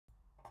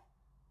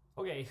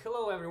Okay,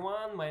 hello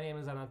everyone, my name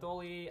is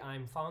Anatoly,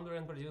 I'm founder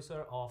and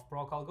producer of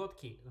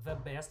PRO-KOLGOTKI, the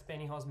best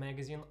pantyhose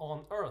magazine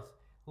on earth.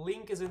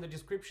 Link is in the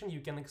description, you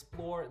can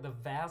explore the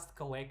vast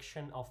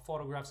collection of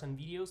photographs and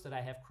videos that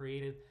I have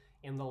created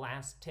in the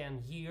last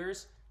 10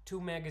 years, 2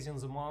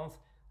 magazines a month,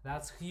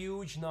 that's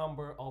huge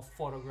number of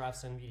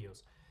photographs and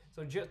videos.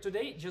 So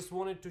today just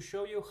wanted to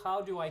show you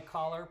how do I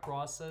color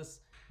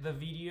process the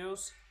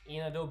videos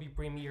in Adobe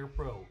Premiere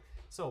Pro.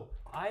 So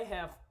I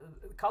have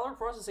color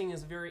processing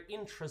is very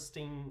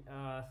interesting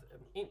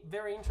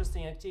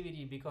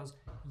activity because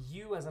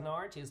you as an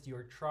artist,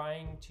 you're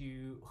trying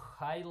to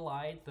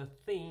highlight the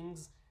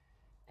things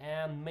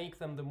and make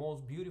them the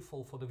most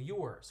beautiful for the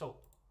viewer. So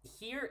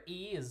here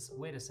is,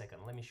 wait a second,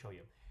 let me show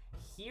you.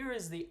 Here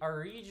is the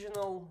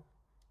original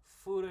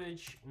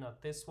footage,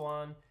 not this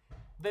one,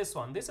 this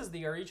one. This is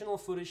the original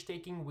footage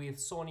taken with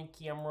Sony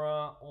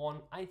camera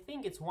on, I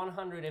think it's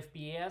 100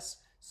 FPS.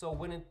 So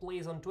when it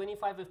plays on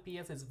 25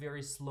 FPS, it's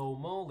very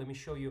slow-mo. Let me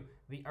show you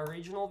the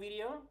original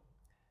video.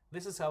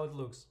 This is how it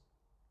looks.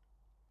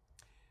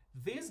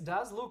 This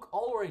does look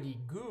already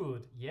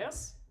good,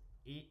 yes?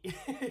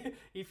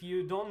 If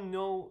you don't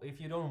know, if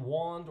you don't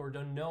want or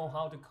don't know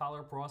how to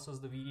color process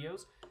the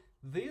videos,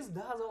 this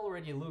does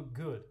already look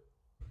good,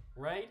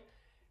 right?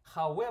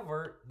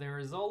 However, there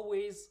is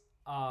always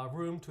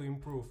room to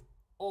improve.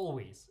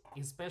 Always,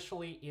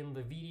 especially in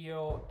the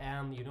video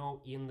and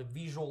in the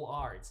visual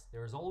arts,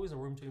 there's always a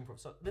room to improve.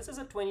 So this is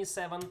a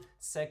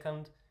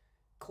 27-second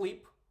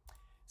clip.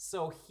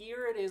 So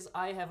here it is.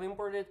 I have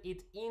imported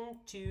it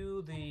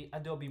into the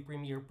Adobe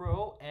Premiere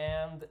Pro,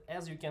 and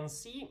as you can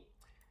see,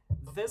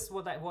 this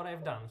what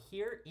I've done.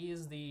 Here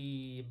is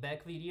the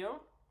back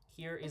video.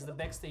 Here is the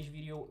backstage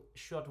video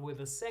shot with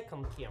the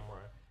second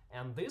camera,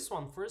 and this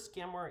one, first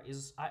camera,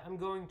 is I'm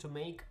going to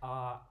make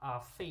a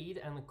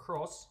fade and a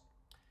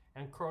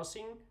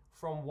crossing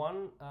from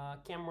one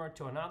camera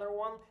to another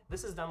one.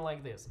 This is done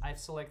like this. I've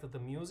selected the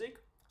music,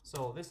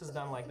 so this is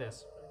done like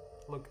this.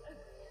 Look.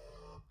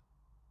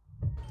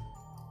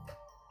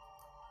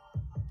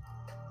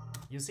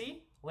 You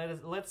see?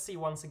 Let's see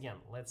once again.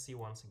 Let's see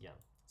once again.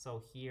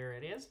 So here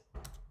it is.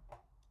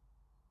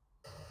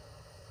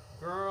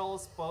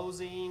 Girls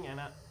posing,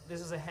 and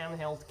this is a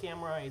handheld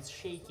camera. It's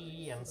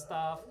shaky and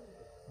stuff,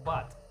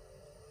 but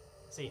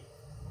see,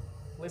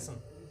 listen.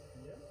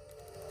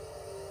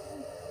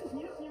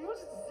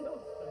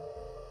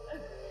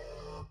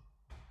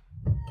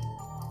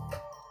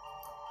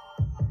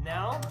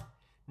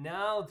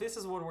 Now this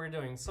is what we're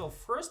doing. So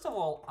first of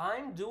all,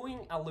 I'm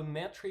doing a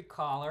lumetri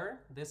color.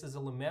 This is a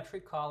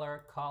lumetri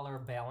color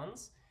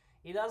balance.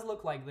 It does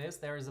look like this.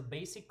 There is a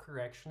basic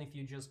correction. If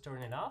you just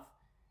turn it off,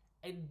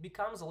 it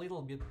becomes a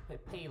little bit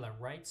paler,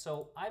 right?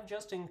 So I've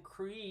just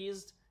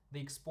increased the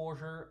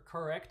exposure,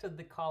 corrected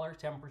the color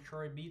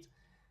temperature a bit,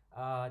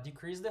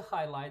 decrease the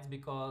highlights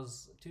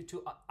because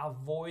to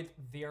avoid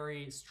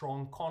very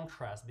strong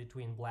contrast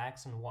between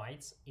blacks and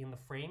whites in the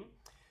frame.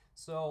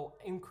 So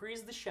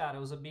increase the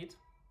shadows a bit,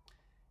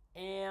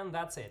 and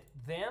that's it.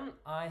 Then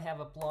I have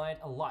applied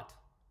a lot.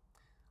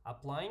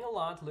 Applying a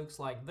lot looks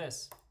like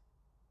this.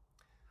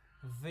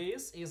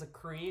 This is a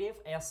Creative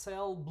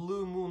SL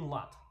Blue Moon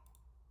LUT.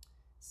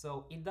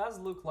 So it does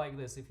look like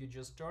this. If you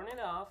just turn it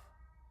off,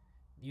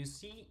 you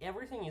see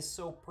everything is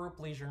so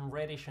purplish and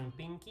reddish and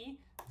pinky.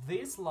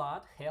 This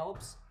LUT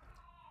helps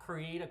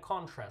create a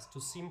contrast, to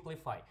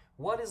simplify.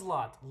 What is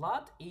LUT?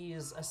 LUT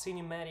is a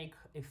cinematic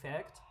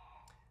effect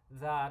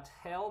that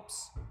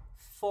helps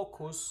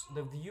focus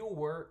the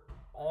viewer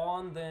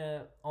on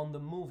the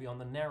movie, on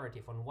the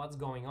narrative, on what's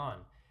going on.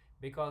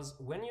 Because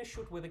when you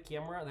shoot with a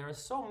camera, there are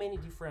so many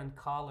different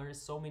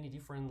colors, so many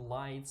different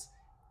lights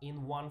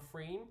in one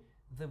frame,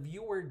 the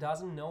viewer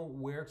doesn't know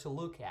where to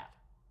look at,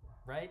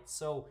 right?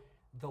 So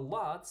the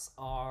LUTs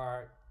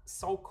are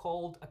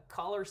so-called a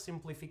color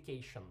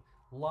simplification.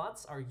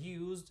 LUTs are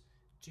used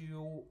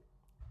to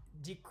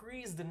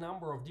decrease the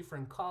number of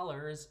different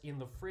colors in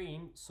the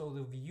frame, so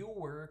the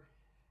viewer,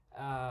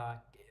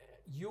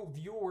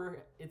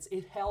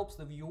 it helps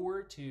the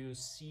viewer to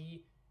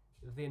see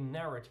the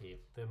narrative,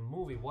 the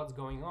movie, what's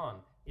going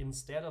on,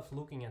 instead of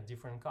looking at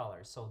different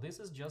colors. So this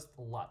is just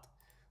LUT.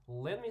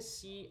 Let me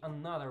see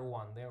another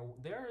one.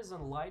 There is a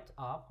light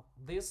up.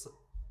 This,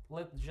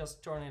 let's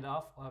just turn it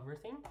off,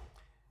 everything.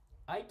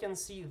 I can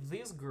see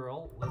this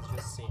girl, let's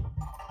just see.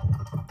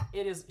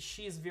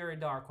 She's very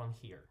dark on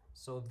here.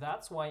 So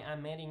that's why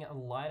I'm adding a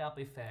light up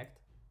effect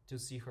to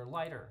see her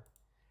lighter.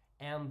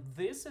 And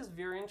this is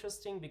very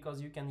interesting because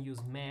you can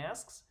use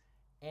masks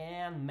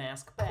and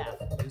mask path.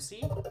 You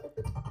see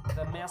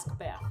the mask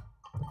path.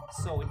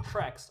 So it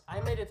tracks.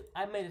 I made it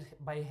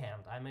by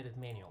hand. I made it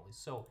manually.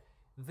 So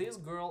this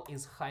girl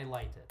is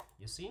highlighted.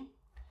 You see?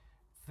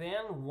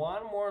 Then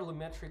one more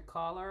lumetri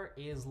color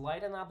is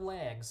lighten up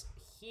legs.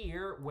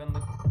 Here, when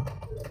the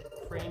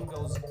frame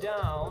goes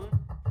down,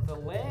 the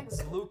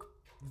legs look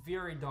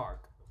very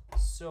dark.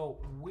 So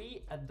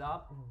we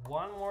adopt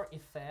one more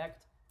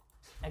effect,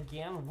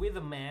 again with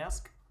a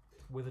mask,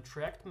 with a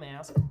tracked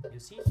mask. You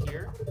see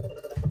here,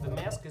 the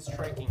mask is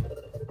tracking.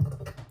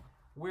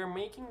 we're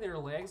making their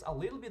legs a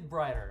little bit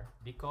brighter,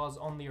 because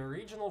on the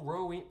original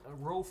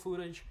raw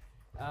footage,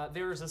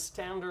 there's a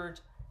standard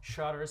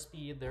shutter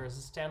speed, there's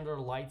a standard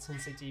light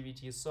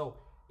sensitivity, so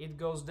it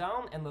goes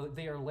down and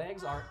their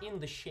legs are in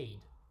the shade.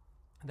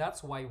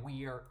 That's why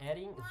we are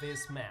adding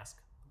this mask,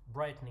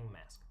 brightening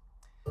mask.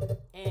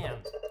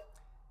 And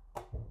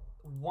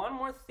one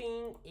more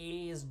thing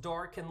is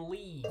darken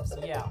leaves.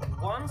 Yeah,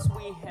 once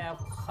we have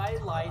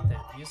highlighted,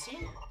 you see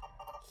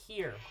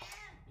here,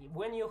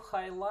 when you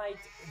highlight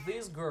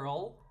this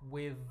girl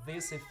with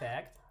this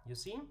effect, you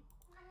see,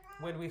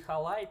 when we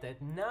highlight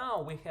it,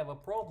 now we have a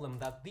problem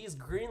that these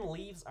green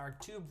leaves are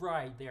too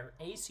bright. They're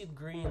acid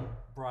green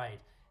bright.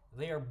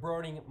 They are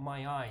burning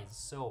my eyes.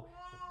 So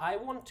I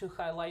want to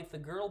highlight the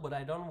girl, but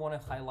I don't want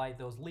to highlight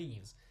those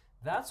leaves.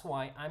 That's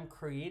why I'm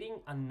creating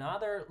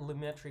another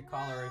lumetri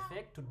color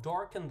effect to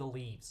darken the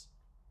leaves.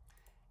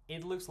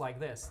 It looks like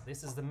this.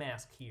 This is the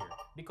mask here.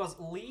 Because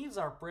leaves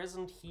are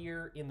present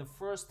here in the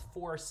first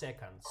 4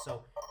 seconds.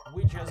 So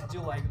we just do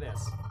like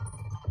this.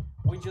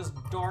 We just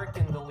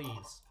darken the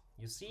leaves.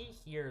 You see,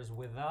 here's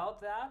without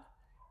that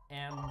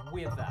and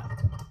with that.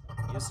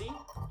 You see,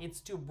 it's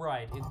too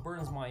bright, it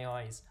burns my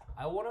eyes.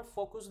 I want to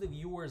focus the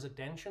viewer's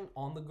attention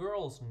on the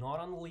girls, not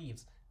on the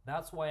leaves.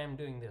 That's why I'm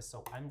doing this,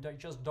 so I'm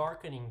just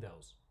darkening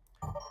those.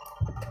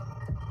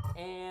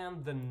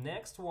 And the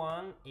next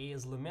one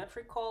is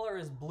lumetri color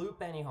is blue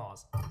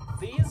pantyhose.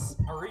 This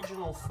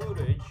original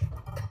footage,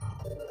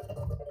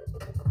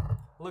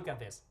 look at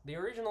this. The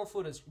original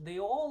footage, they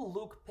all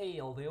look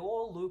pale, they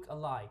all look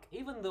alike.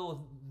 Even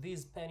though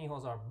these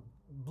pantyhose are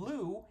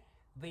blue,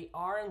 they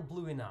aren't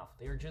blue enough.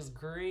 They're just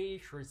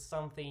grayish or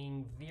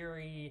something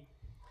very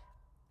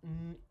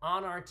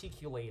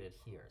unarticulated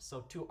here.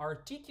 So to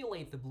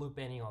articulate the blue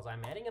pantyhose,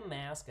 I'm adding a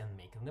mask and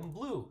making them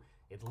blue.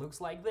 It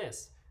looks like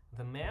this.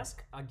 The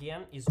mask,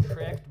 again, is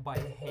tracked by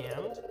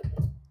hand,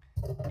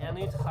 and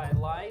it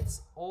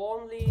highlights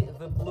only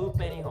the blue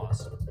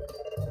pantyhose.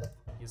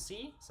 You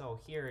see?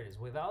 So here it is,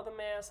 without the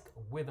mask,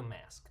 with a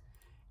mask.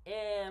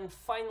 And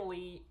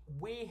finally,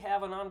 we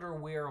have an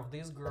underwear of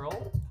this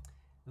girl.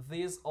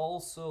 These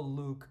also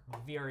look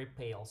very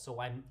pale,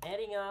 so I'm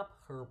adding up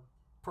her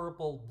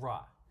purple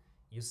bra.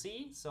 You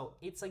see? So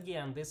it's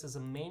again, this is a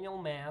manual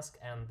mask,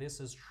 and this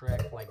is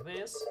tracked like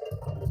this.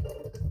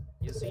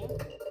 You see?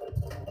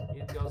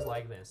 It goes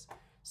like this.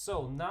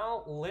 So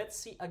now let's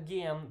see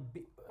again,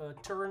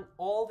 turn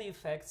all the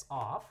effects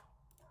off.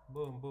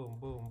 Boom, boom,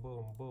 boom,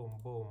 boom, boom,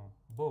 boom,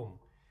 boom.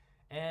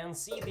 And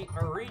see the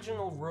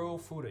original raw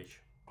footage.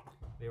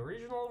 The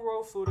original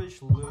raw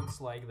footage looks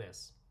like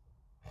this.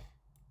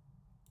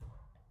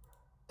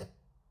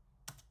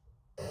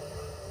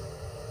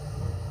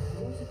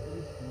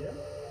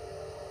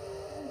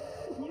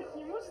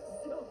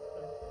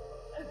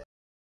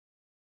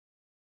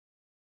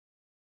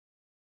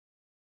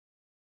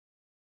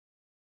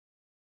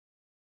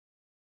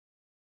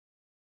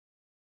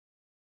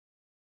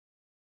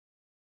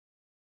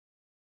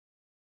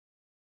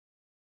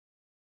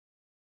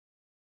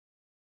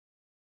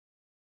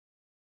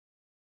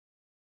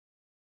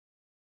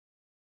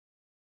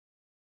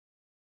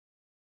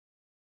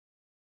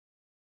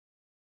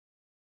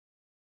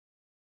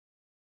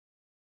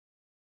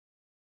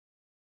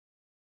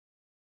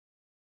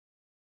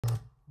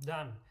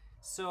 Done.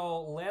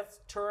 So let's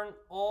turn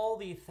all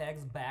the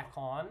effects back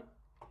on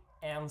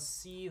and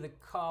see the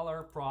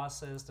color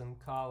processed and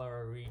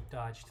color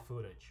retouched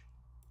footage.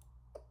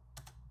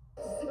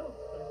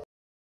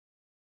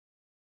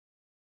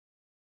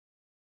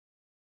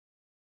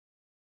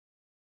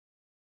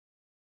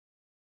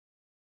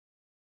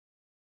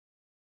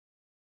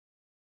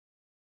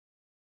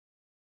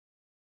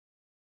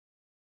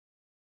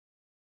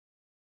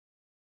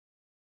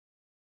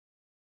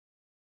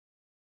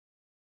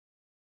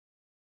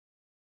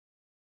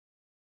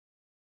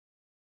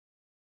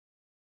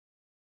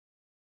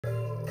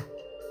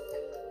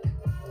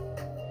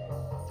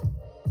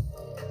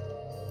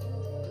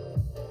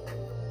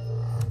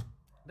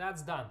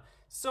 That's done.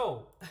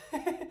 So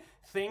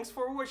thanks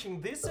for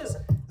watching. This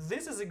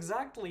is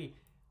exactly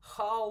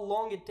how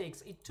long it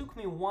takes. It took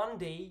me 1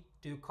 day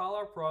to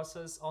color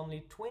process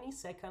only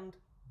 20-second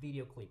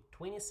video clip,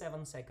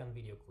 27-second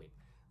video clip.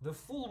 The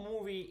full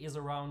movie is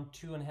around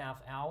 2.5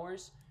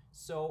 hours,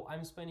 so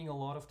I'm spending a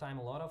lot of time,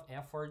 a lot of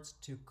efforts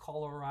to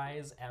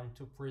colorize and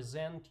to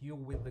present you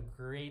with the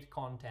great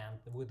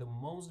content, with the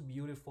most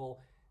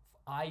beautiful,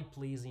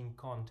 eye-pleasing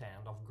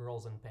content of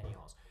girls and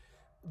pantyhose.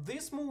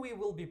 This movie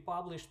will be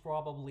published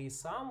probably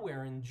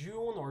somewhere in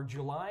June or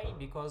July,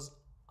 because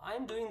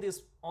I'm doing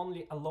this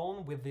only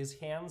alone with these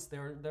hands.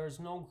 There's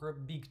no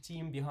big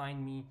team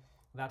behind me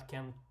that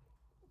can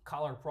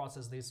color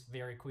process this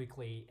very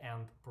quickly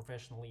and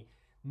professionally.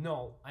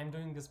 No, I'm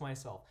doing this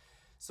myself.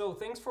 So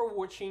thanks for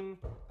watching,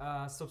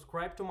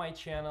 subscribe to my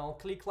channel,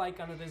 click like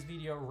under this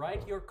video,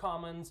 write your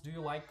comments. Do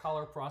you like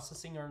color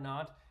processing or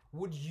not?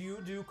 Would you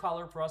do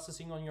color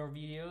processing on your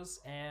videos?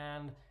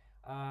 And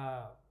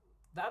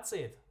that's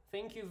it.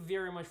 Thank you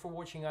very much for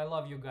watching. I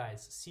love you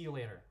guys. See you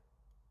later.